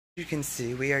You can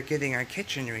see we are getting our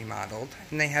kitchen remodeled,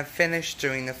 and they have finished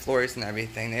doing the floors and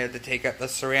everything. They had to take up the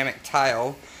ceramic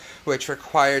tile, which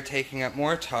required taking up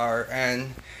more tar,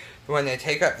 and when they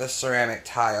take up the ceramic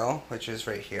tile, which is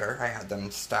right here, I had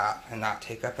them stop and not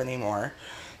take up anymore.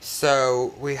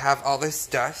 So we have all this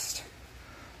dust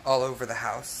all over the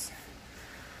house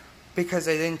because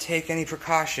they didn't take any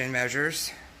precaution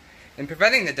measures in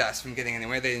preventing the dust from getting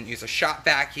anywhere. They didn't use a shop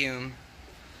vacuum.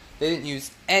 They didn't use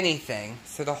anything.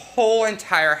 So the whole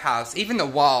entire house, even the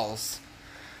walls,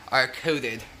 are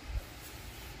coated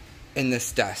in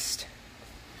this dust.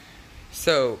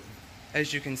 So,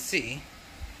 as you can see,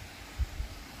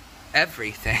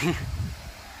 everything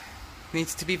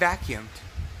needs to be vacuumed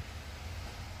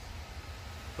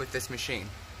with this machine.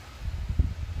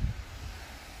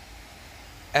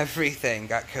 Everything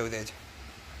got coated.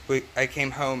 I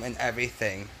came home and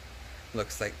everything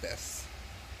looks like this.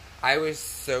 I was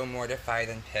so mortified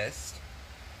and pissed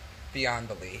beyond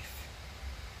belief.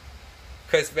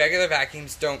 Because regular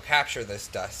vacuums don't capture this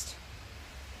dust.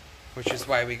 Which is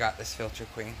why we got this Filter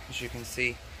Queen. As you can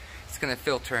see, it's going to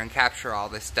filter and capture all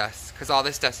this dust. Because all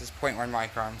this dust is 0.1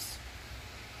 microns.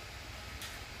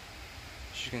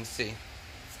 As you can see,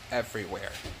 it's everywhere.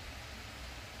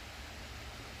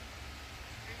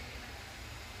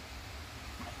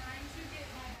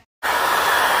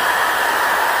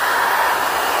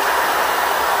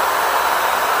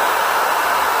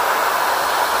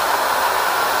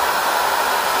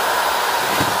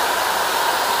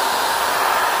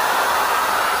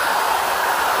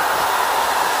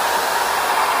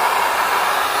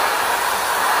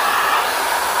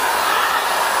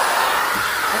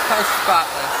 How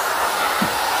spotless.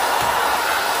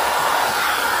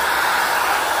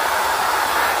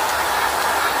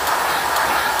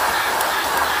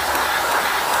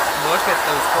 Look at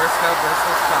those horsehair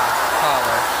bristles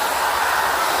collar.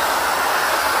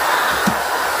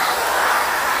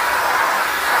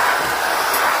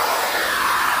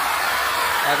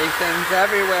 Everything's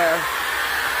everywhere.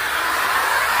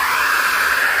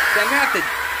 So I'm gonna have to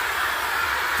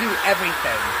do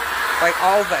everything. Like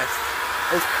all this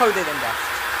is coated in dust.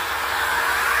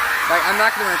 Like, I'm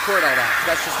not going to record all that,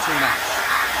 that's just too much.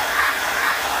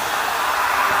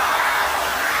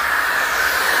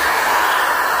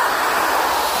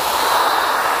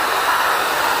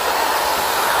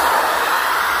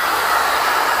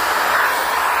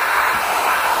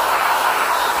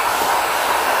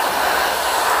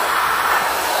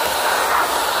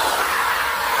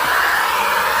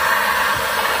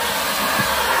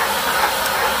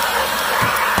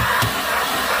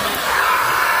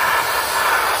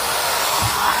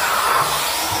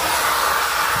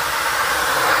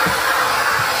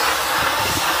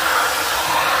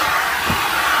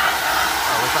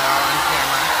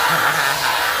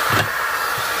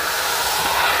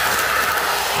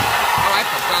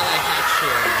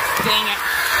 Dang it.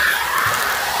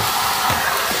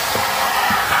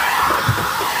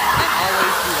 I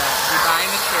always do that. We're buying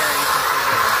the cherries and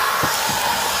forgetting.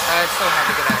 It's so hard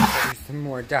to get access. Some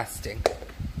more dusting.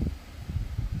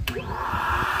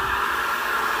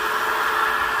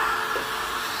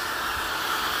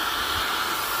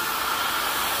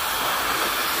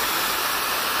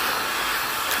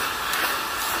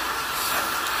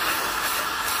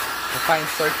 We'll find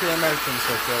circular motion,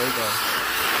 so it's really good.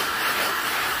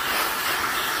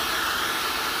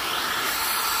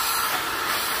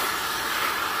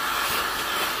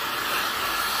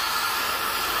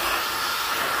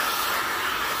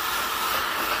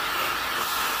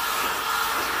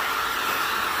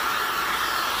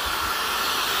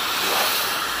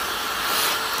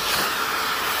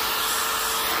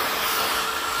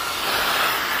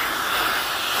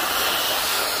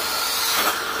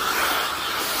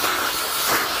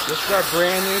 This is our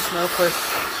brand new smokeless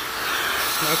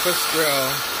grill,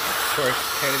 of course,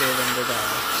 coated in the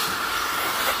dust.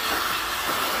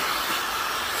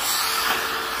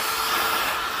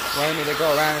 Wanted me to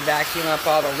go around and vacuum up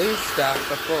all the loose stuff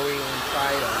before we even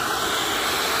tried it.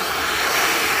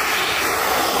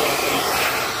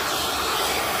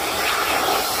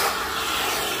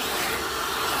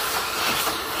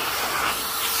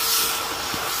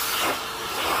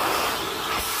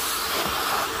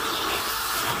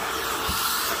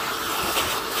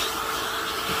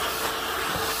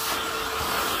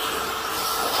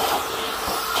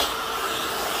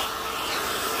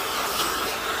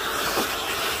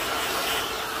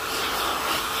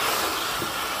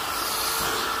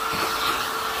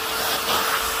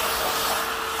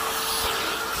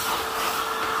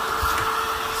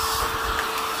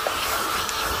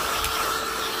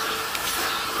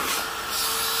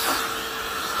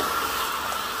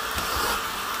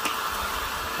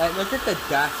 Like, look at the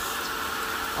dust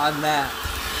on that.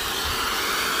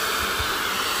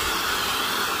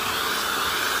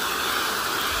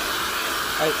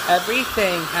 Like,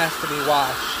 everything has to be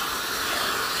washed.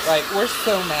 Like, we're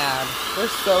so mad. We're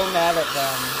so mad at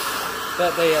them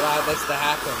that they allowed this to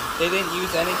happen. They didn't use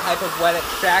any type of wet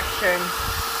extraction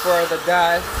for the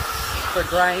dust, for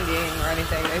grinding or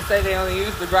anything. They say they only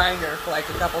used the grinder for like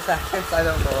a couple seconds. I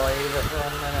don't believe it for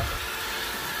 1 minute.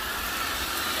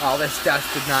 All this dust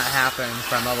did not happen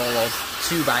from a little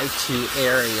 2x2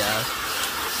 area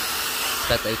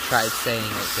that they tried saying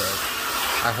it did.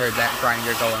 I heard that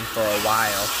grinder going for a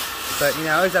while. But, you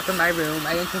know, I was up in my room.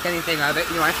 I didn't think anything of it.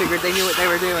 You know, I figured they knew what they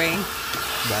were doing.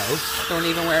 No. They weren't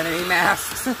even wearing any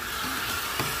masks.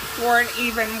 Weren't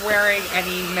even wearing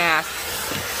any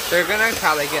masks. They're gonna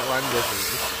probably get lung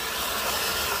disease.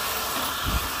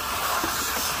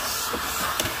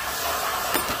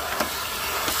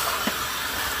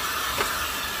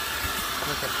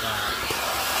 Look at that.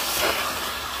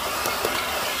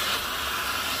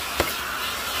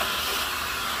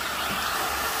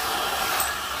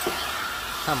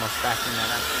 Almost backing that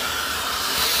up.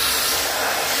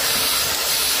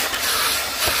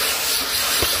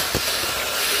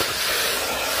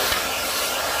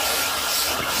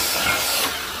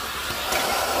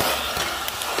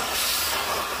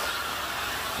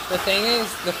 The thing is,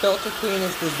 the filter clean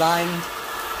is designed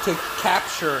to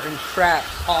capture and trap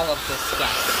all of this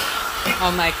stuff,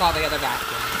 unlike all the other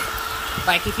vacuums.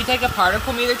 Like, if you take a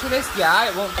particle meter to this, yeah,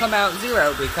 it won't come out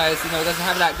 0 because, you know, it doesn't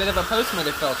have that good of a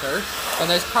post-motor filter, and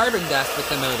there's carbon dust with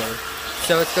the motor.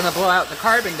 So it's going to blow out the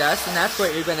carbon dust, and that's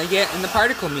what you're going to get in the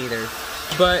particle meter.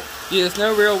 But there's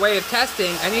no real way of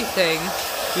testing anything,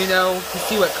 you know, to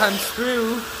see what comes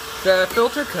through the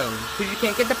filter cone, because you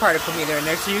can't get the particle meter in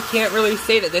there, so you can't really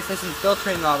say that this isn't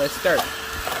filtering all this dirt.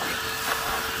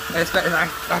 And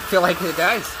I feel like it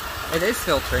does. It is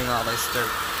filtering all this dirt.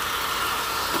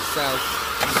 So,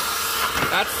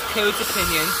 that's Code's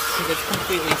opinion, because it's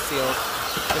completely sealed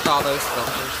with all those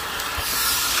filters.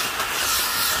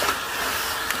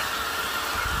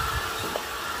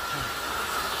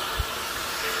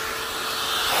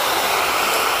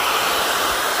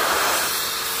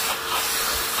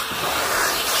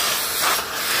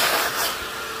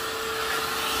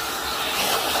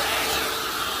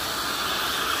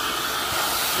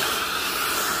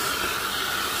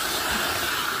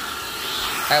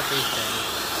 Everything.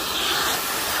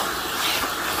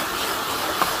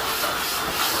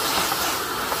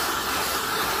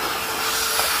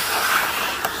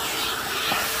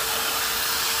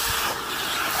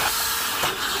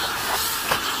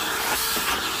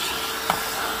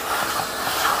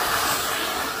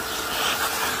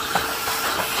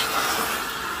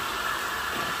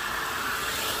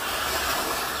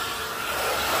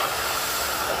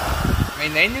 I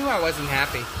mean, they knew I wasn't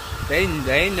happy. They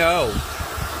know.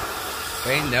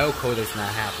 They know Coda's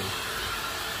not happy.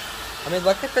 I mean,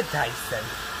 look at the Dyson.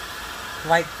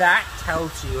 Like, that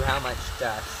tells you how much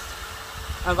dust.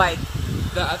 Unlike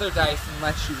the other Dyson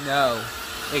lets you know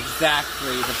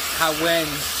exactly when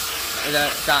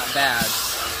it got bad.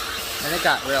 And it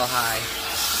got real high.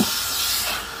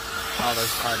 All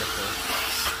those particles.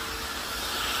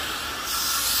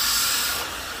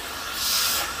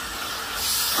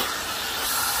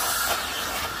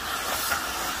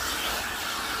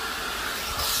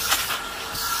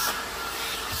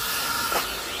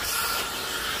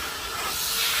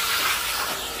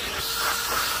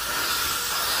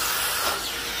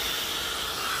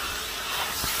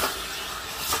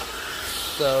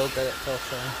 So good at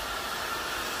filtering.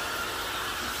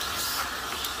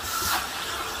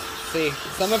 See,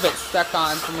 some of it stuck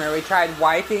on from where we tried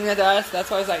wiping the dust. That's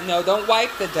why I was like, no, don't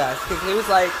wipe the dust. Because he was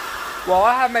like, well,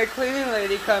 I have my cleaning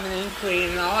lady coming in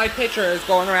clean, and all I picture is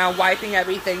going around wiping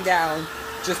everything down,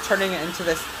 just turning it into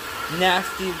this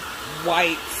nasty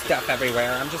white stuff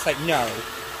everywhere. I'm just like, no,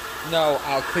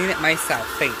 I'll clean it myself,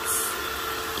 thanks.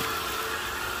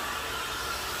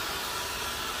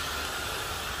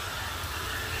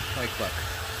 Like, look.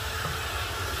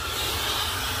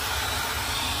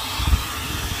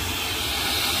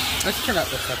 Let's turn up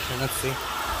this section, let's see.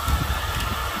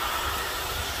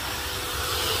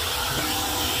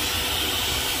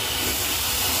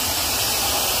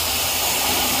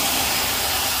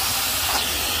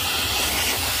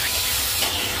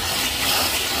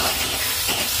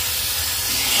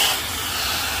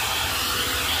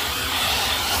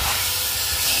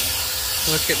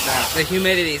 Look at that. The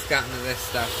humidity's gotten to this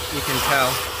stuff. You can tell.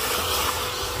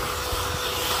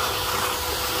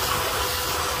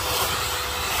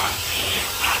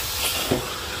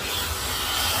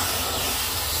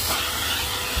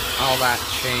 All that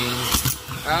changed.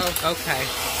 Oh, okay.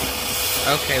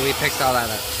 Okay, we picked all that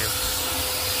up too.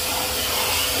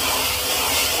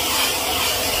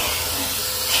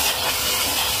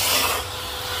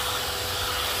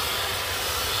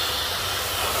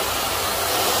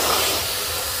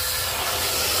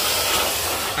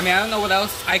 I mean, I don't know what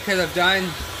else I could have done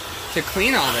to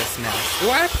clean all this mess. Ooh,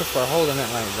 I prefer holding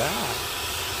it like that.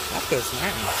 That feels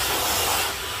nice.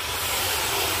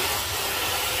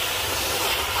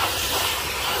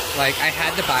 Like, I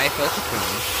had to buy a filter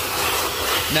cleaner.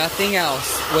 Nothing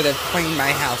else would have cleaned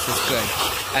my house as good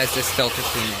as this filter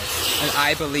cleaner is. And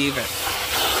I believe it.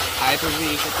 I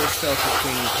believe that this filter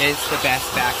cleaner is the best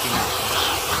vacuum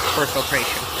for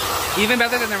filtration. Even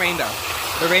better than the Rainbow.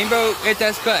 The Rainbow, it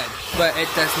does good, but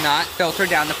it does not filter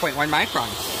down to 0.1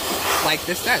 microns like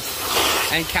this does.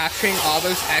 And capturing all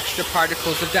those extra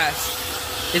particles of dust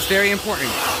is very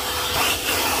important.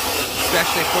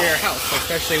 Especially for your house,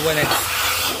 especially when it's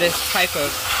this type of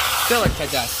silica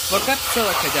dust. Look up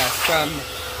silica dust from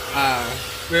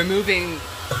removing...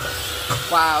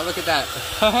 Wow, look at that.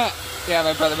 Yeah,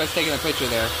 my brother was taking a picture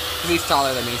there. He's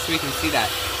taller than me, so we can see that.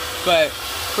 But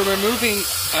for removing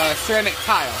ceramic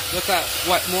tile, look at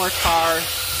what mortar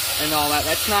and all that.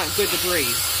 That's not good to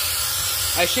breathe.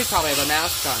 I should probably have a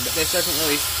mask on, but this doesn't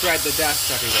really spread the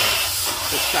dust everywhere.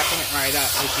 It's sucking it right up,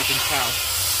 as you can tell.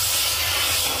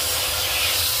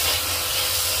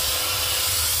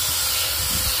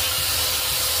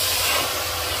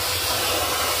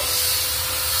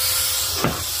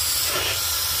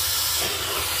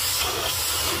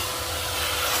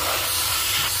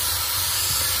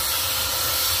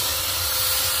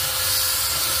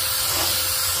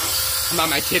 I'm on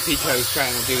my tippy toes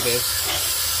trying to do this.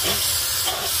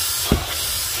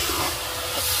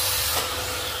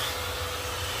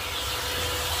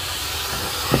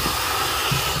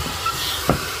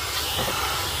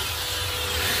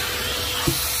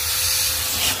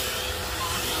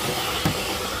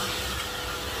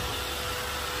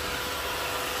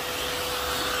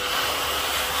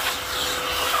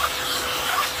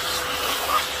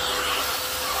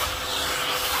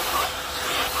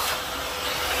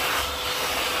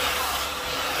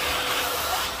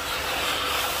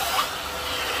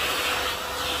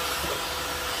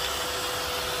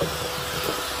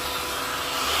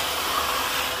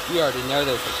 You already know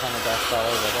there's a ton of dust all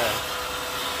over there.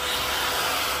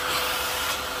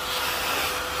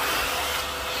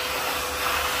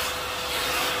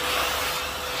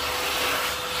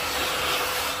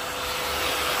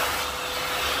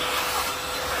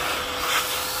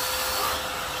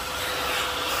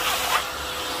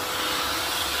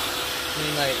 I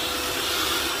mean, like...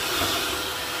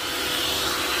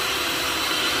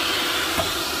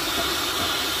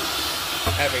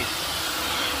 everything.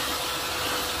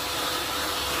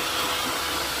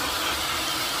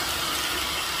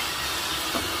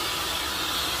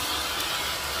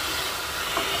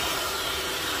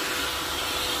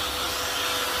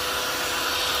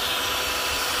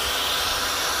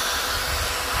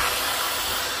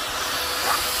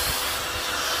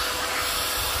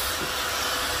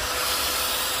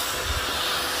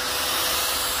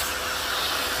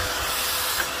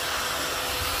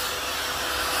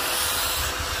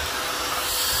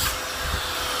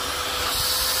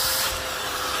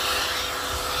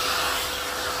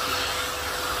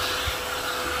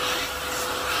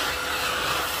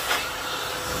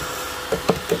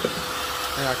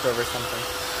 I knocked over something.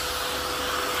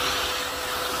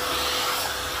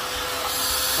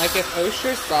 Like, if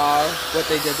OSHA saw what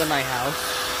they did to my house,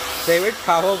 they would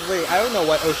probably... I don't know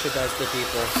what OSHA does to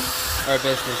people or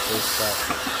businesses, but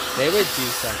they would do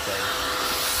something.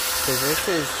 Because this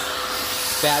is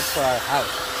bad for our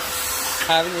house.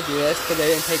 Having to do this, but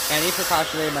they didn't take any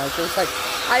precautionary measures. Like,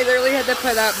 I literally had to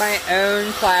put up my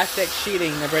own plastic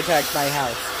sheeting to protect my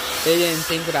house. They didn't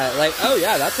think about it. Like, oh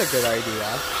yeah, that's a good idea.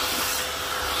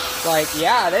 Like,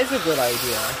 yeah, it is a good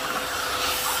idea.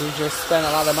 We just spent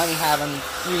a lot of money having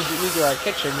you do our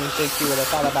kitchen. You think you would have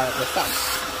thought about it yourself.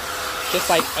 Just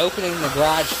like opening the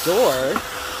garage door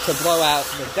to blow out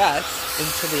the dust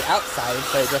into the outside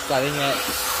instead of just letting it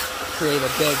create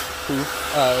a big poof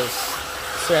of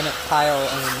ceramic tile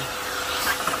and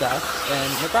stuff in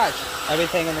the garage.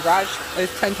 Everything in the garage is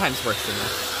 10 times worse than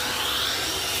this.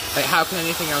 Like, how can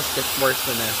anything else get worse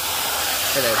than this?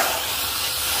 It is.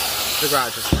 The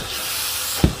garage is worse.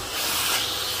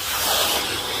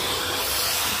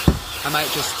 I might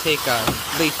just take a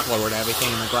leaf blower to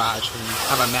everything in the garage and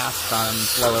have a mask on and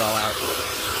blow it all out.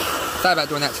 Thought about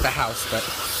doing that to the house, but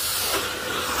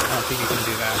I don't think you can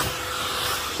do that.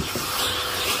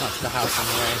 Not to the house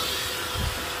anyway.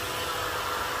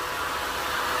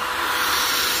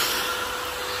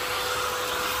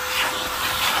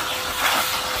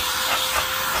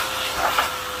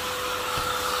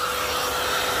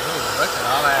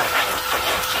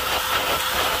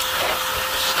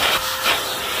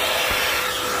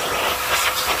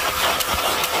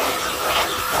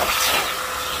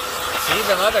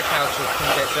 Even other couches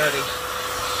can get dirty.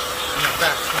 And the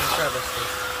cracks and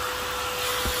crevices.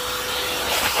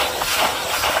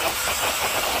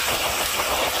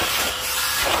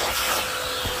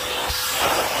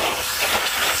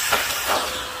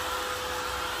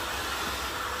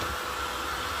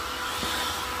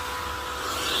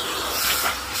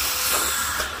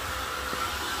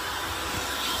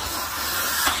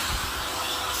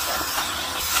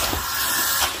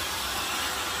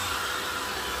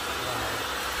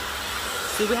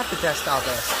 See, we have to dust all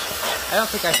this. I don't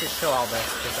think I should show all this,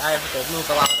 because I have to move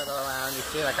a lot of it around. You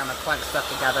see, like I'm gonna clench stuff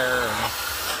together,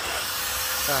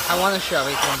 and I want to show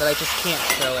everything, but I just can't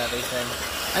show everything.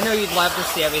 I know you'd love to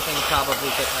see everything probably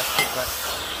get dusted, but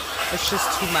it's just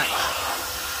too much.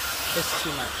 It's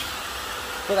too much.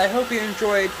 But I hope you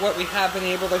enjoyed what we have been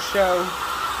able to show.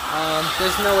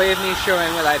 There's no way of me showing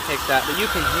what I picked up, but you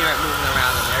can hear it moving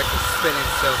around in there. It's just spinning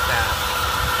so fast.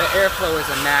 The airflow is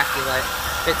immaculate.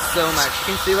 It's so much.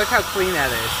 You can see, look how clean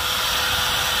that is.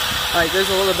 Like, there's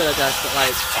a little bit of dust, but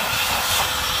like,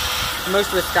 most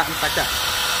of it's gotten sucked up.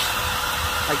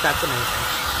 Like, that's amazing.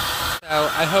 So,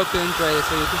 I hope you enjoy this,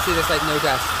 so you can see there's like no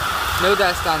dust. No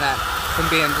dust on that from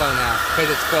being blown out,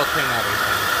 because it's filtering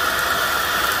everything.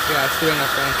 Yeah, it's doing a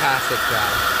fantastic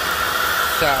job.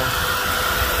 So,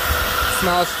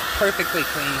 smells perfectly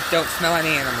clean. Don't smell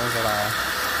any animals at all.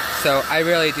 So, I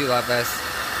really do love this.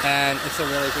 And it's a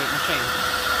really great machine.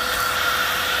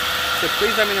 So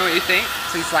please let me know what you think.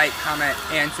 Please like, comment,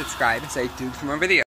 and subscribe. And say, dude, for more videos.